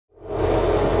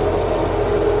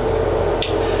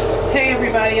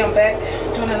everybody, I'm back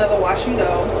doing another wash and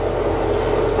go.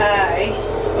 I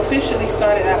officially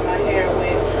started out my hair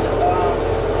with,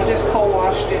 I just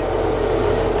co-washed it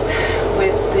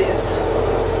with this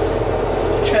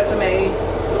tresemme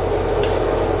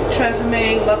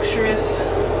Luxurious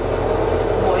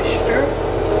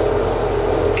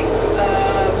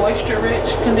Moisture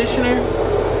Rich Conditioner.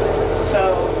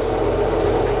 So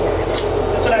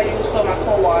that's what I use for my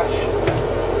co-wash.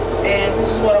 And this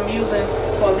is what I'm using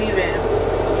for leave-in.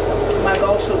 My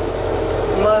go-to.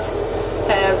 Must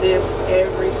have this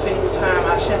every single time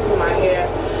I shampoo my hair.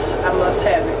 I must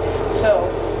have it. So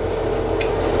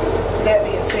that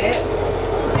being said,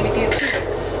 I'm gonna get to it.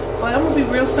 But I'm gonna be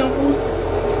real simple.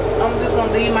 I'm just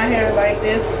gonna leave my hair like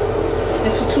this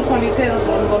into 2 ponytails.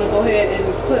 But I'm gonna go ahead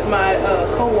and put my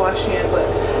co-wash in. But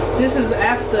this is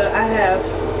after I have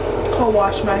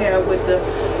co-washed my hair with the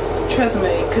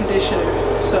tresemme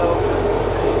conditioner. So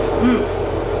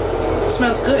it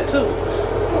smells good too.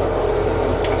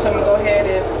 So I'm gonna go ahead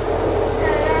and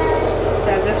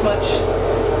have this much.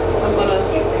 I'm gonna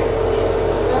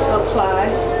apply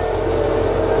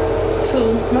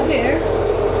to my hair.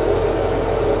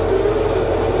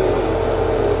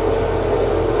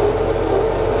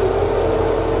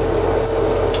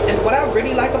 And what I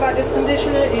really like about this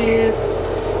conditioner is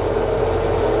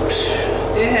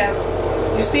it has,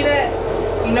 you see that?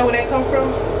 You know where that come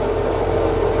from?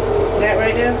 That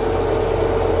right there?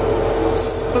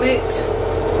 Split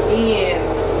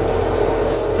ends.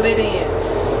 Split ends.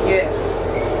 Yes.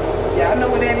 Y'all know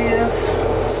what that is.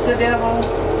 It's the devil.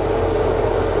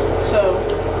 So,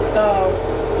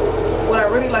 what I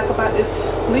really like about this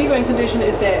leave-in conditioner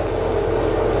is that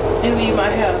it leaves my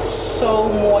hair so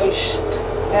moist.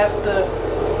 After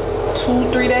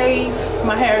 2-3 days,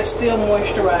 my hair is still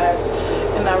moisturized.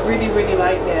 And I really, really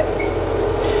like that.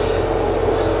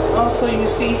 Also, you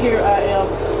see here I am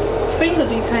finger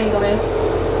detangling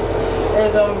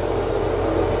as I'm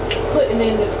putting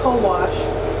in this co-wash.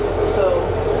 So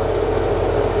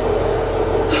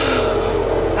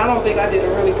I don't think I did a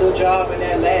really good job in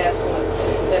that last one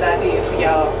that I did for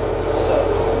y'all. So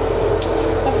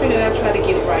I figured I'd try to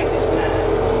get it right this time.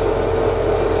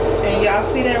 And y'all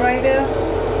see that right there?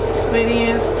 Split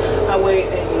ends. I wear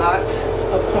a lot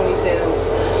of ponytails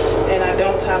and I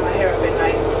don't tie my hair up at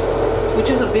night, which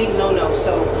is a big no-no.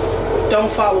 So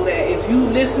don't follow that. If you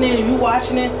listening, if you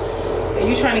watching it and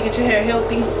you trying to get your hair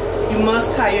healthy, you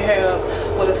must tie your hair up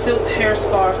with a silk hair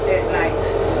scarf at night.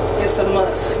 It's a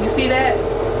must. You see that?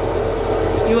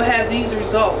 You will have these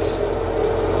results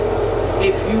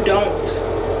if you don't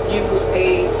use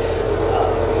a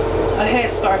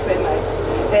headscarf at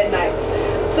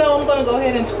night. So I'm gonna go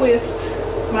ahead and twist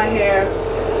my hair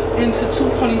into 2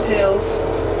 ponytails.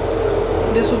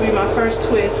 This will be my first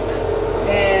twist,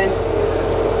 and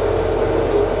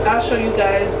I'll show you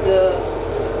guys the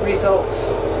results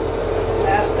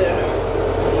after.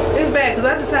 It's bad because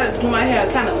I decided to do my hair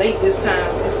kind of late this time.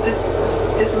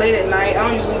 It's late at night. I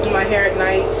don't usually do my hair at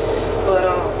night, but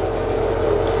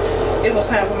it was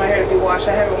time for my hair to be washed.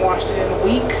 I haven't washed it in a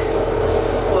week.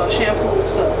 Well, shampooed,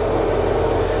 so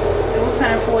it was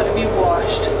time for it to be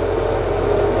washed.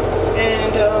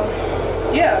 And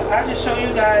yeah, I just show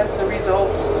you guys the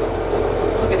results.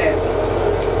 Look at that.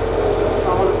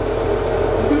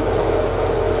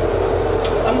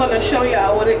 I'm gonna show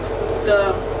y'all what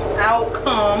the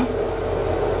outcome.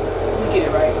 Let me get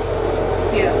it right.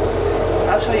 Yeah,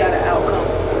 I'll show y'all the outcome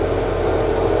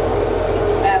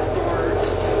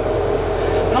afterwards.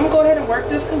 And I'm gonna go ahead and work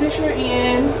this conditioner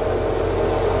in.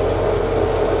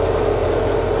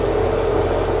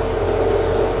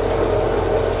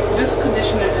 This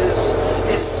conditioner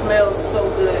it smells so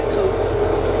good too.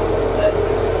 But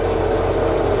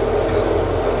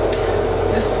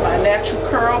this is my natural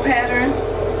curl pattern.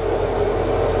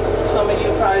 Some of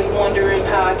you probably wondering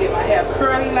how I get my hair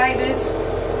curly like this.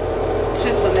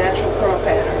 Just a natural curl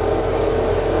pattern.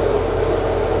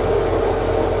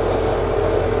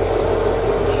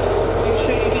 Make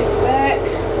sure you get the back.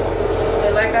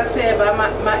 And like I said,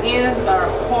 my ends are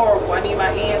horrible. I need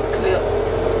my ends clipped.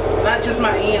 Not just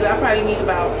my ends. I probably need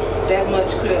about that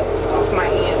much clip off my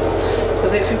ends.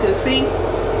 Because if you can see,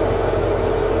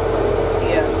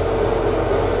 yeah,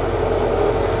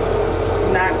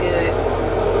 not good.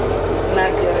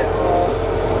 Not good at all.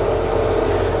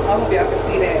 I hope y'all can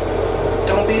see that.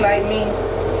 Don't be like me.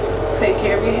 Take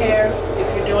care of your hair.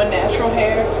 If you're doing natural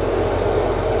hair,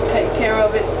 take care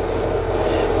of it.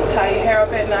 Tie your hair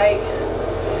up at night.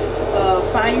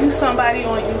 Find you somebody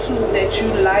on YouTube that you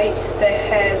like that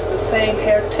has the same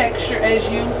hair texture as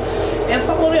you, and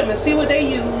follow them and see what they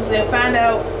use, and find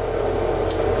out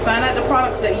the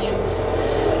products they use,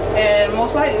 and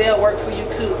most likely they'll work for you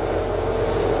too.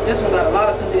 This one got a lot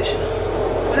of conditioner,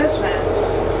 but that's fine.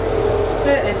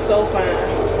 That is so fine.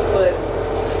 But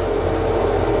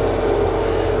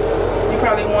you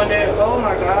probably wonder, oh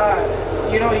my God,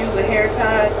 you don't use a hair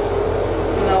tie?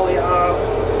 No, y'all.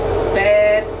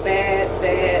 Bad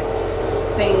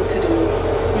thing to do.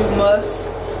 You must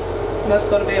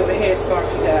go to bed with a hair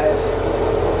scarf, you guys.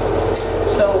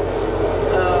 So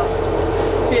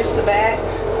here's the back.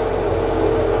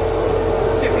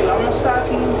 Long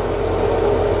stocking.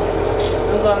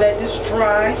 I'm gonna let this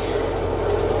dry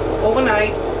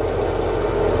overnight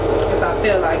if I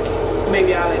feel like it.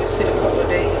 Maybe I'll let it sit a couple of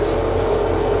days.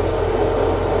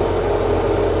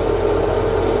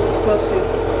 We'll see.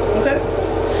 Okay,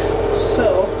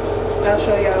 so I'll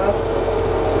show y'all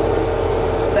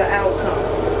the outcome.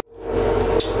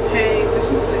 Hey,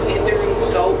 this is the end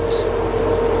result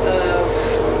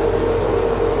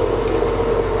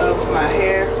of my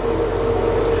hair.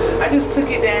 I just took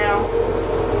it down,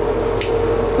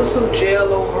 put some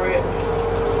gel over it.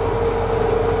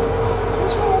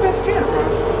 What's wrong with this camera?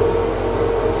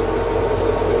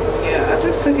 Yeah, I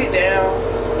just took it down,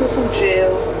 put some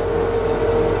gel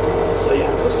so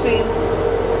y'all can see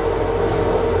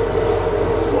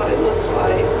what it looks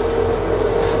like.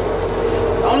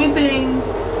 The only thing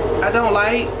I don't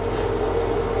like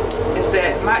is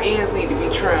that my ends need to be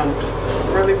trimmed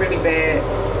really bad.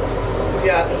 If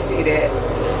y'all can see that,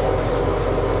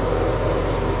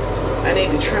 I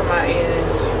need to trim my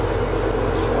ends.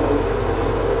 So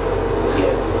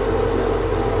yeah,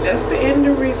 that's the end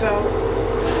result.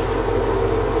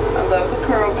 I love the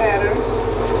curl pattern,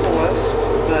 of course,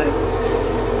 but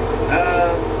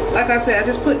like I said, I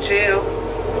just put gel.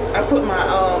 I put my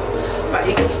my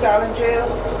Eco Styling gel.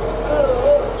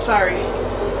 Sorry,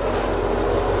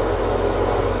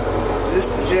 this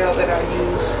is the gel that I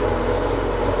use.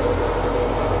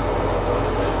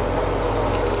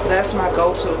 That's my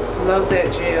go-to. Love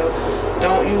that gel.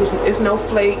 Don't use, it's no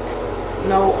flake,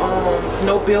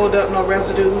 no build-up, no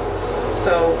residue.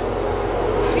 So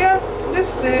yeah,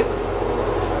 this is it.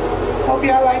 Hope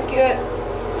y'all like it.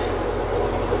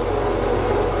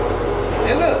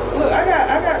 And look,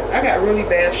 I got really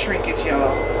bad shrinkage,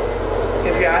 y'all.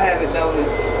 If y'all haven't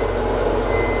noticed.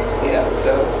 Yeah,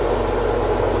 so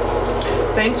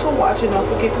thanks for watching. Don't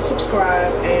forget to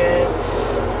subscribe and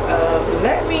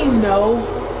let me know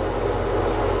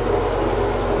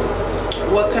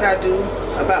what could I do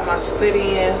about my split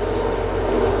ends,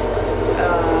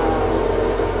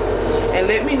 and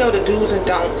let me know the do's and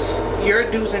don'ts, your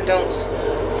do's and don'ts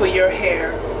for your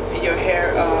hair and your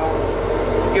hair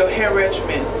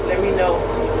regimen. Let me know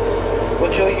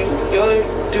what your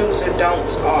do's and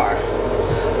don'ts are.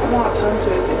 I'm all tongue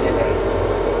twisted today,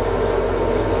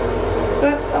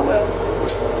 but oh well.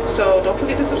 So don't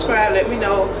forget to subscribe. Let me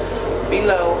know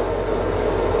below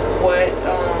what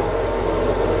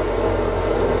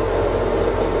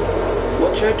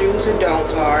your do's and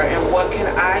don'ts are, and what can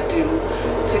I do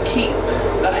to keep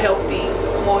a healthy,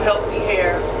 more healthy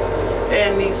hair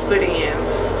and these split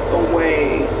ends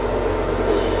away.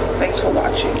 Thanks for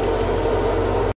watching.